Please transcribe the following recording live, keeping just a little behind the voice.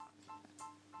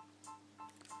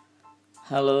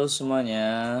Halo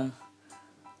semuanya,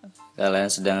 kalian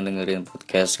sedang dengerin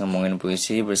podcast ngomongin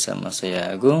puisi bersama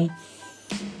saya Agung.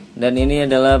 Dan ini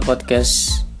adalah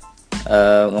podcast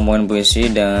ngomongin puisi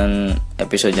dan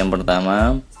episode yang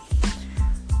pertama,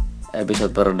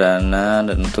 episode perdana.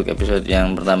 Dan untuk episode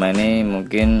yang pertama ini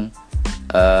mungkin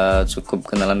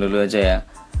cukup kenalan dulu aja ya.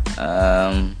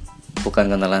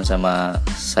 Bukan kenalan sama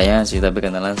saya sih, tapi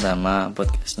kenalan sama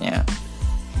podcastnya.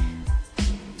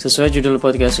 Sesuai judul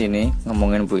podcast ini,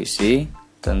 ngomongin puisi,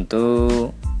 tentu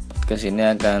podcast ini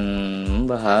akan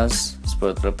membahas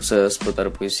seputar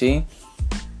puisi.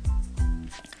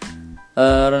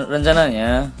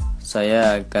 Rencananya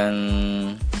saya akan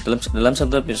dalam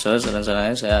satu episode,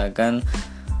 rencananya saya akan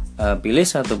pilih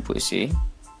satu puisi,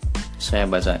 saya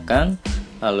bacakan,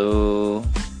 lalu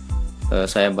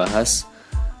saya bahas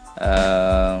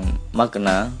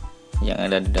makna yang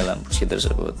ada di dalam puisi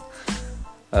tersebut.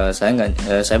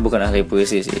 Saya bukan ahli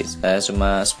puisi sih, saya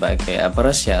cuma sebagai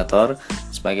apresiator,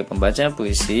 sebagai pembaca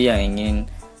puisi yang ingin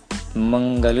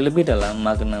menggali lebih dalam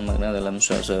makna-makna dalam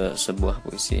sebuah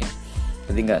puisi.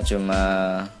 Jadi nggak cuma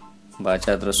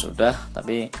baca terus sudah,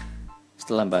 tapi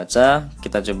setelah baca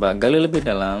kita coba gali lebih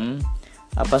dalam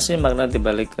apa sih makna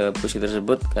dibalik ke puisi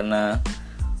tersebut. Karena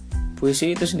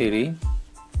puisi itu sendiri,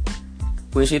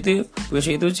 puisi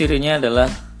itu cirinya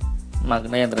adalah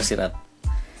makna yang tersirat.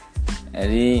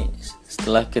 Jadi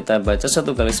setelah kita baca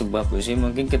satu kali sebuah puisi,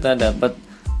 mungkin kita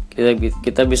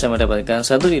bisa mendapatkan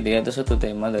satu ide atau satu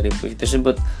tema dari puisi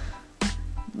tersebut.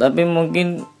 Tapi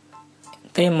mungkin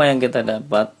tema yang kita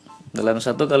dapat dalam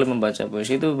satu kali membaca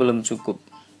puisi itu belum cukup.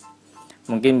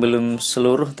 Mungkin belum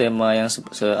seluruh tema yang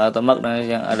atau makna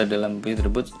yang ada dalam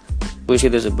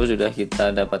puisi tersebut sudah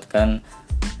kita dapatkan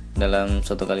dalam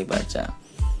satu kali baca.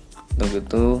 Untuk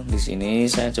itu di sini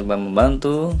saya coba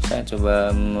membantu, saya coba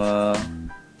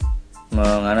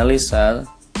menganalisa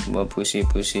sebuah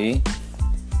puisi-puisi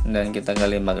dan kita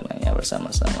gali maknanya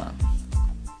bersama-sama.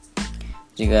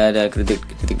 Jika ada kritik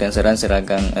dan saran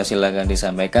silakan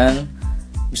disampaikan,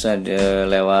 bisa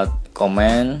lewat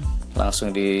komen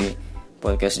langsung di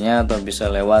podcastnya atau bisa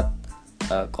lewat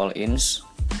call-ins,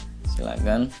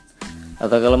 silakan.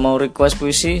 Atau kalau mau request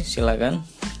puisi silakan.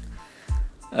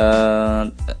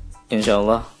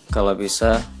 Insyaallah kalau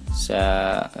bisa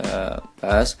saya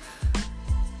bahas.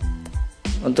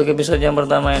 Untuk episode yang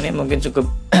pertama ini mungkin cukup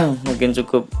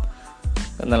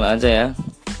kenal aja ya.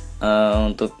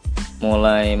 Untuk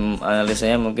mulai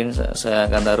analisanya mungkin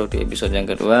saya akan taruh di episode yang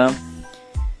kedua.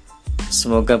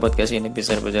 Semoga podcast ini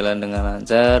bisa berjalan dengan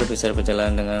lancar, bisa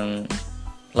berjalan dengan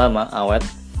lama, awet.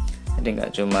 Jadi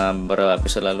nggak cuma beberapa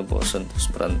episode lalu bosan terus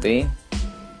berhenti.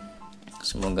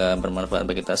 Semoga bermanfaat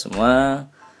bagi kita semua.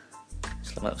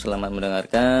 Selamat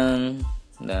mendengarkan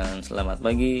dan selamat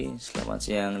pagi, selamat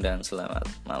siang, dan selamat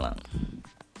malam.